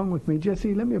is wrong with me.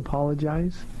 Jesse, let me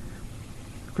apologize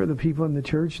for the people in the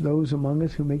church, those among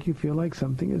us who make you feel like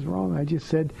something is wrong. I just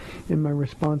said in my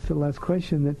response to the last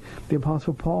question that the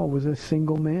Apostle Paul was a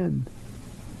single man.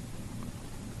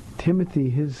 Timothy,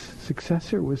 his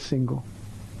successor, was single.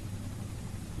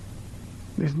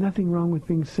 There's nothing wrong with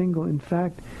being single. In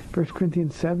fact, 1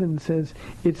 Corinthians 7 says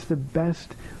it's the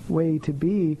best way to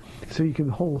be so you can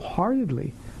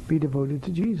wholeheartedly be devoted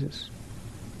to Jesus.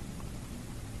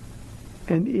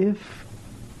 And if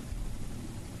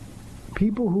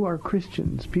people who are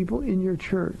Christians, people in your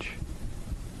church,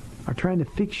 are trying to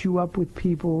fix you up with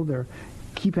people, they're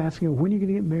keep asking, when are you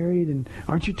going to get married, and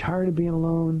aren't you tired of being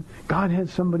alone? God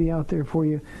has somebody out there for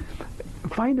you.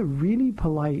 Find a really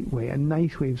polite way, a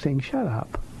nice way of saying, shut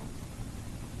up.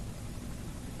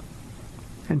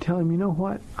 And tell him, you know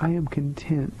what? I am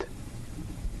content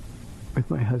with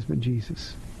my husband,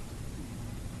 Jesus.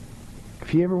 If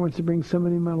he ever wants to bring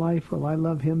somebody in my life, well, I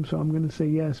love him, so I'm going to say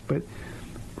yes. But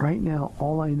right now,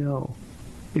 all I know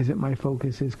is that my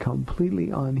focus is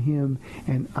completely on him,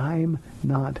 and I'm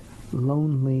not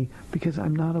lonely because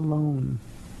I'm not alone.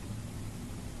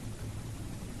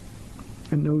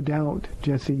 And no doubt,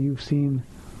 Jesse, you've seen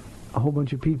a whole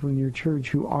bunch of people in your church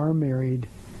who are married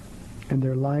and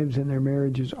their lives and their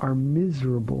marriages are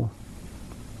miserable.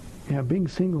 Yeah, being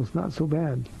single is not so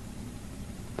bad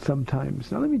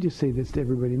sometimes. Now, let me just say this to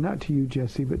everybody, not to you,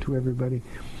 Jesse, but to everybody.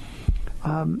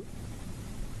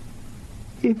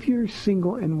 If you're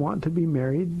single and want to be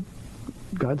married,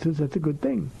 God says that's a good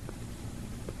thing.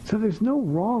 So there's no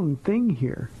wrong thing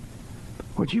here.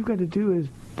 What you've got to do is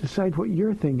decide what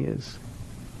your thing is.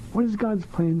 What is God's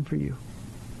plan for you?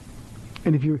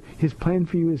 And if his plan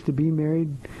for you is to be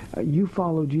married, you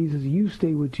follow Jesus, you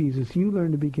stay with Jesus, you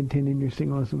learn to be content in your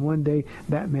singleness, and one day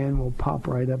that man will pop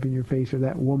right up in your face, or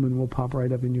that woman will pop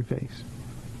right up in your face.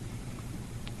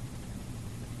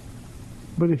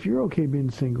 But if you're okay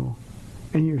being single,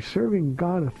 and you're serving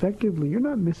God effectively, you're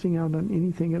not missing out on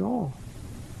anything at all.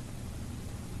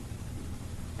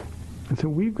 And so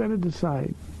we've got to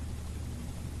decide,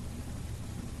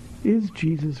 is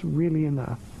Jesus really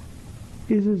enough?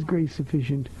 Is his grace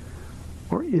sufficient,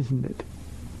 or isn't it?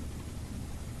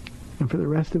 And for the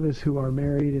rest of us who are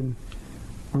married and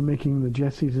we're making the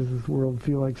Jessies of this world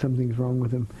feel like something's wrong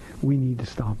with them, we need to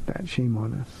stop that. Shame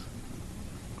on us.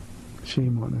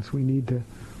 Shame on us. We need to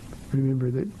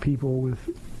remember that people with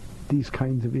these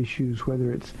kinds of issues,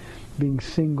 whether it's being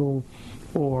single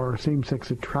or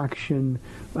same-sex attraction,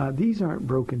 these aren't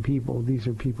broken people. These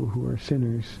are people who are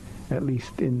sinners, at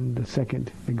least in the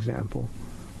second example.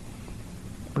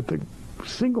 But the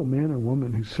single man or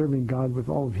woman who's serving God with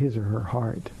all of his or her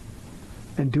heart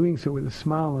and doing so with a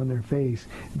smile on their face,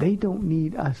 they don't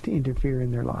need us to interfere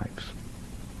in their lives.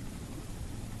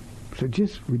 So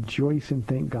just rejoice and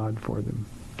thank God for them.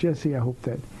 Jesse, I hope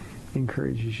that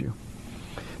encourages you.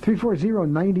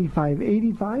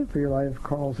 340-9585 for your live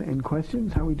calls and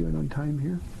questions. How are we doing on time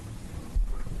here?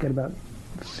 Got about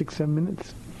 6-7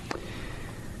 minutes.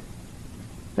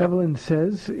 Evelyn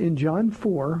says, in John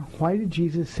 4, why did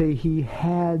Jesus say he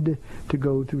had to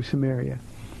go through Samaria?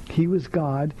 He was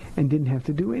God and didn't have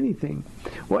to do anything.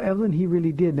 Well, Evelyn, he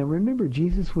really did. Now remember,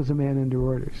 Jesus was a man under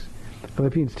orders.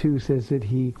 Philippians 2 says that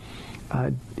he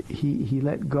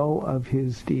let go of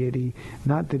his deity,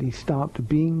 not that he stopped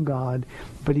being God,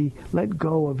 but he let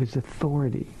go of his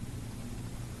authority.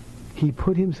 He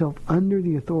put himself under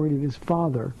the authority of his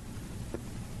Father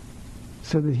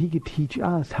so that he could teach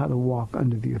us how to walk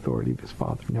under the authority of his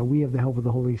Father. Now, we have the help of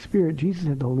the Holy Spirit. Jesus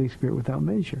had the Holy Spirit without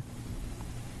measure.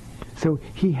 So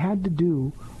he had to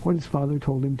do what his Father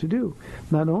told him to do.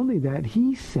 Not only that,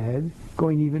 he said,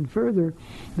 going even further,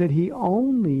 that he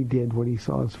only did what he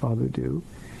saw his Father do,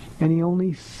 and he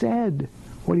only said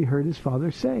what he heard his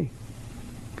Father say.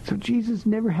 So Jesus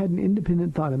never had an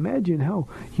independent thought. Imagine how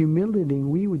humiliating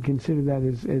we would consider that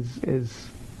as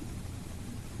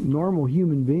normal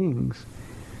human beings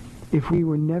if we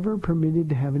were never permitted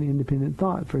to have an independent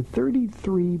thought. For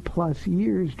 33 plus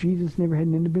years, Jesus never had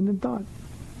an independent thought.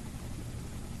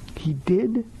 He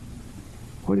did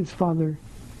what his Father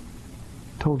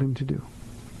told him to do.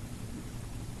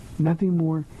 Nothing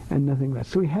more and nothing less.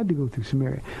 So he had to go through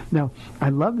Samaria. Now, I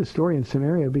love the story in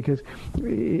Samaria because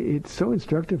it's so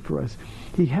instructive for us.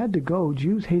 He had to go.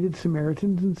 Jews hated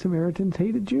Samaritans and Samaritans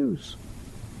hated Jews.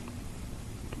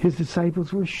 His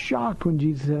disciples were shocked when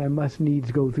Jesus said, I must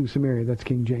needs go through Samaria. That's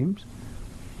King James.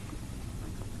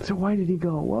 So why did he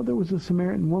go? Well, there was a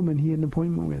Samaritan woman he had an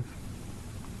appointment with.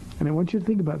 And I want you to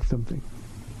think about something.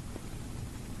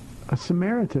 A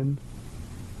Samaritan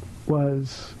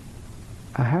was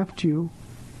a half Jew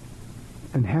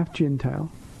and half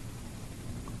Gentile.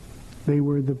 They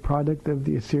were the product of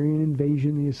the Assyrian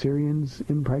invasion, the Assyrians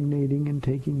impregnating and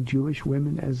taking Jewish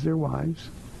women as their wives.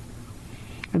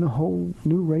 And a whole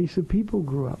new race of people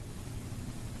grew up.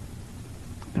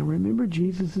 Now remember,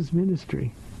 Jesus'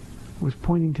 ministry was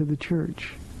pointing to the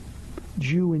church,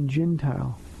 Jew and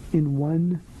Gentile, in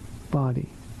one body.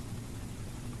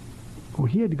 Well,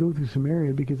 he had to go through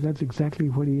Samaria because that's exactly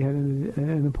what he had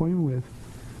an appointment with.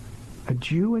 A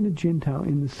Jew and a Gentile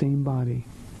in the same body.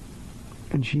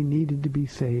 And she needed to be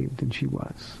saved, and she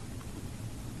was.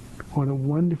 What a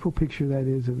wonderful picture that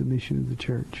is of the mission of the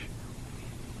church.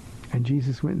 And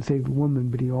Jesus went and saved a woman,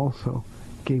 but he also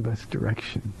gave us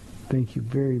direction. Thank you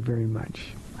very, very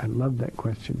much. I love that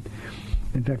question.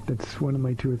 In fact, that's one of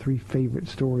my 2 or 3 favorite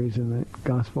stories in the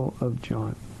Gospel of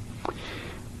John.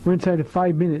 We're inside of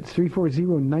 5 minutes,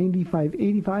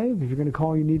 340-9585. If you're going to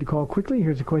call, you need to call quickly.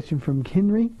 Here's a question from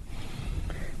Henry.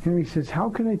 Henry says, how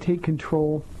can I take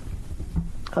control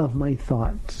of my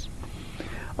thoughts?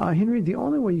 Henry, the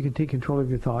only way you can take control of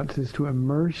your thoughts is to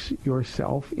immerse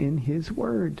yourself in his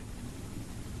Word.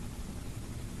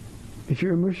 If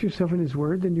you immerse yourself in his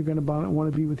Word, then you're going to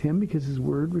want to be with him because his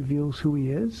Word reveals who he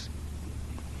is.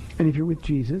 And if you're with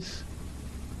Jesus,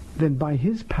 then by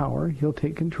his power, he'll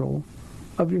take control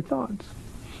of your thoughts.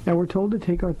 Now, we're told to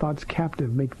take our thoughts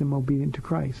captive, make them obedient to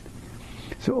Christ.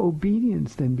 So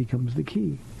obedience then becomes the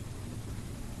key.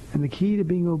 And the key to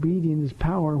being obedient is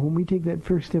power. When we take that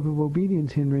first step of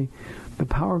obedience, Henry, the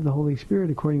power of the Holy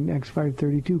Spirit, according to Acts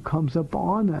 5:32, comes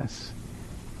upon us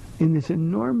in this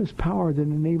enormous power that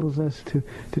enables us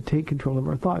to take control of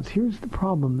our thoughts. Here's the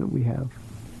problem that we have.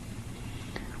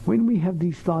 When we have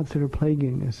these thoughts that are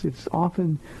plaguing us, it's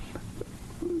often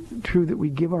true that we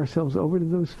give ourselves over to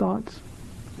those thoughts.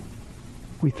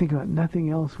 We think about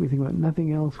nothing else, we think about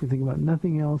nothing else, we think about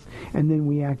nothing else, and then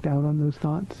we act out on those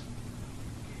thoughts.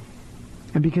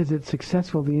 And because it's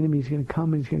successful, the enemy is going to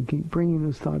come and he's going to keep bringing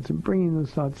those thoughts and bringing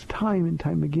those thoughts time and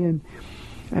time again.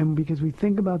 And because we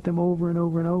think about them over and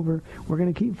over and over, we're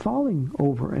going to keep falling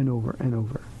over and over and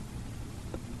over.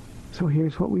 So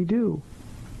here's what we do.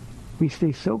 We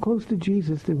stay so close to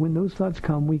Jesus that when those thoughts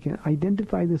come, we can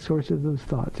identify the source of those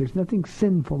thoughts. There's nothing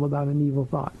sinful about an evil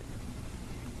thought.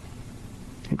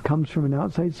 It comes from an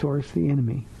outside source, the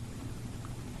enemy.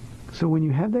 So when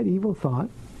you have that evil thought,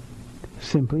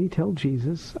 simply tell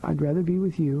Jesus, I'd rather be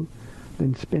with you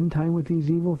than spend time with these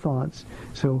evil thoughts.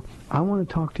 So I want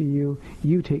to talk to you.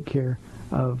 You take care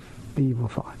of the evil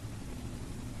thought.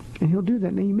 And he'll do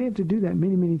that. Now, you may have to do that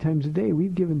many, many times a day.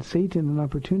 We've given Satan an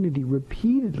opportunity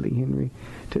repeatedly, Henry,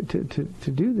 to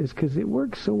do this because it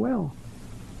works so well.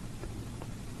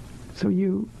 So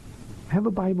you have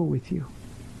a Bible with you.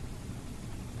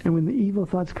 And when the evil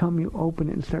thoughts come, you open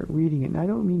it and start reading it. And I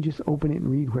don't mean just open it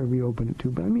and read wherever you open it to,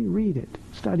 but I mean read it,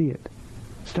 study it.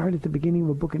 Start at the beginning of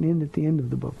a book and end at the end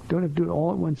of the book. Don't have to do it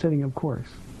all at one setting, of course.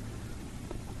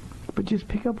 But just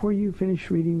pick up where you finished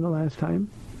reading the last time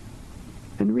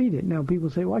and read it. Now,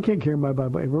 people say, well, I can't carry my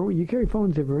Bible everywhere. Well, you carry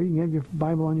phones everywhere. You can have your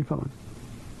Bible on your phone.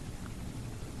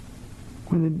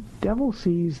 When the devil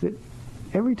sees that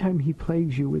every time he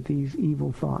plagues you with these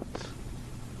evil thoughts,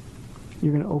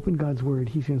 you're going to open God's Word,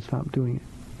 he's going to stop doing it.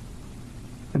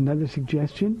 Another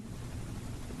suggestion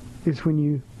is when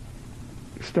you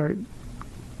start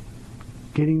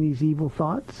getting these evil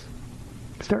thoughts,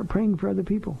 start praying for other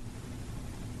people.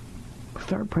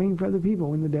 Start praying for other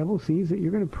people. When the devil sees that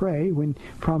you're going to pray when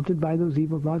prompted by those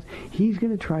evil thoughts, he's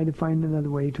going to try to find another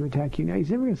way to attack you. Now,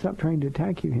 he's never going to stop trying to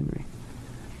attack you, Henry.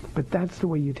 But that's the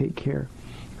way you take care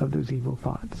of those evil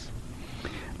thoughts.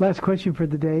 Last question for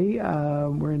the day.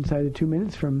 We're inside of 2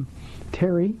 minutes from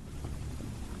Terry.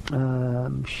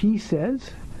 She says,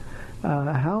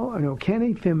 can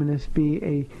a feminist be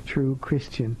a true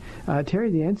Christian?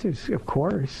 Terry, the answer is, of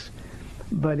course.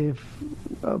 But if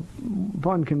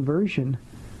upon conversion,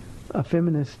 a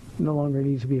feminist no longer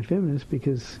needs to be a feminist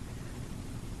because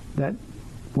that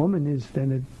woman is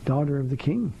then a daughter of the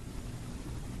king.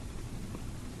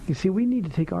 You see, we need to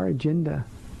take our agenda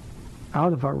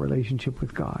out of our relationship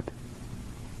with God.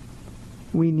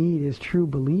 We need, as true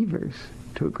believers,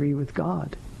 to agree with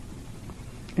God.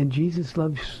 And Jesus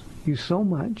loves you so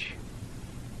much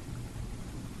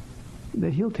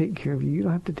that he'll take care of you. You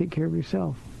don't have to take care of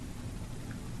yourself.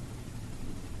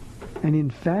 And in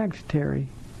fact, Terry,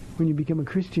 when you become a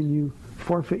Christian, you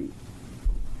forfeit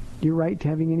your right to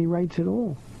having any rights at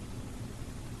all.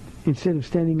 Instead of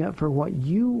standing up for what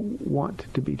you want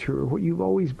to be true or what you've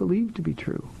always believed to be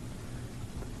true.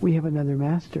 We have another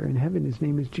master in heaven. His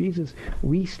name is Jesus.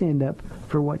 We stand up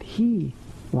for what he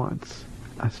wants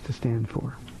us to stand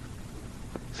for.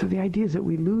 So the idea is that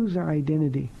we lose our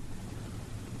identity.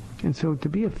 And so to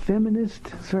be a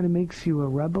feminist sort of makes you a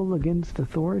rebel against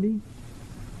authority.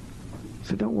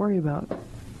 So don't worry about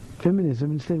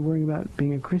feminism. Instead, worry about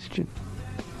being a Christian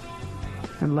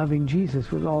and loving Jesus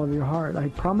with all of your heart. I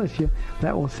promise you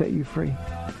that will set you free.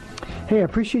 Hey, I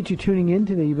appreciate you tuning in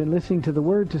today. You've been listening to The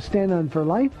Word to Stand On for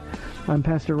Life. I'm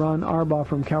Pastor Ron Arbaugh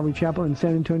from Calvary Chapel in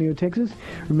San Antonio, Texas.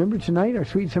 Remember, tonight our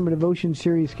Sweet Summer Devotion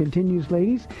series continues,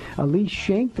 ladies. Elise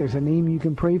Shank, there's a name you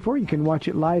can pray for. You can watch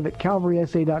it live at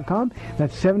calvarysa.com.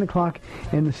 That's 7 o'clock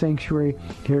in the sanctuary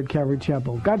here at Calvary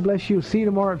Chapel. God bless you. See you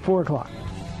tomorrow at 4 o'clock.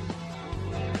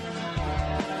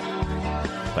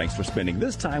 Thanks for spending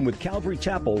this time with Calvary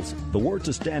Chapel's The Word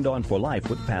to Stand On for Life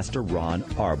with Pastor Ron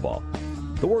Arbaugh.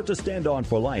 The Word to Stand On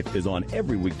for Life is on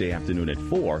every weekday afternoon at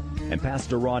 4, and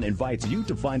Pastor Ron invites you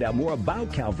to find out more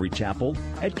about Calvary Chapel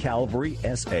at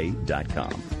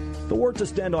calvarysa.com. The Word to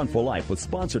Stand On for Life was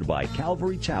sponsored by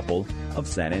Calvary Chapel of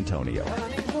San Antonio.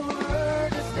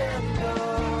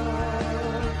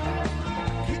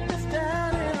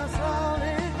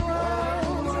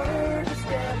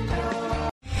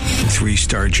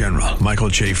 Three-star General Michael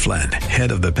J. Flynn,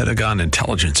 head of the Pentagon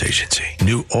Intelligence Agency,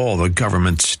 knew all the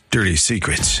government's dirty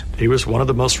secrets. He was one of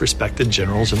the most respected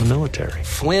generals in the military.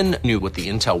 Flynn knew what the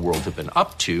intel world had been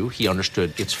up to. He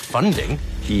understood its funding.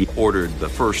 He ordered the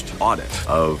first audit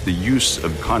of the use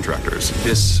of contractors.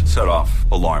 This set off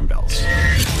alarm bells.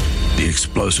 The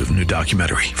explosive new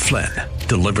documentary, Flynn,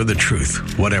 Deliver the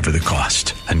Truth, Whatever the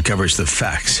Cost, uncovers the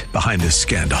facts behind this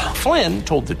scandal. Flynn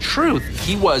told the truth.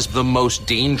 He was the most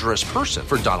dangerous person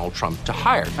for Donald Trump to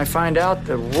hire. I find out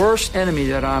the worst enemy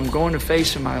that I'm going to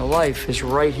face in my life is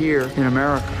right here in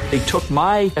America. They took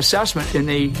my assessment and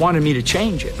they wanted me to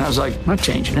change it. And I was like, I'm not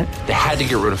changing it. They had to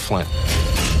get rid of Flynn.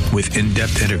 With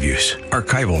in-depth interviews,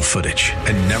 archival footage,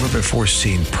 and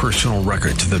never-before-seen personal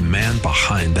records of the man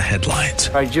behind the headlines.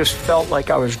 I just felt like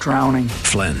I was drowning.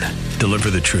 Flynn, Deliver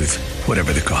the Truth,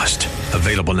 Whatever the Cost.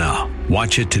 Available now.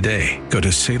 Watch it today. Go to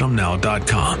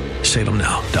salemnow.com.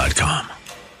 salemnow.com.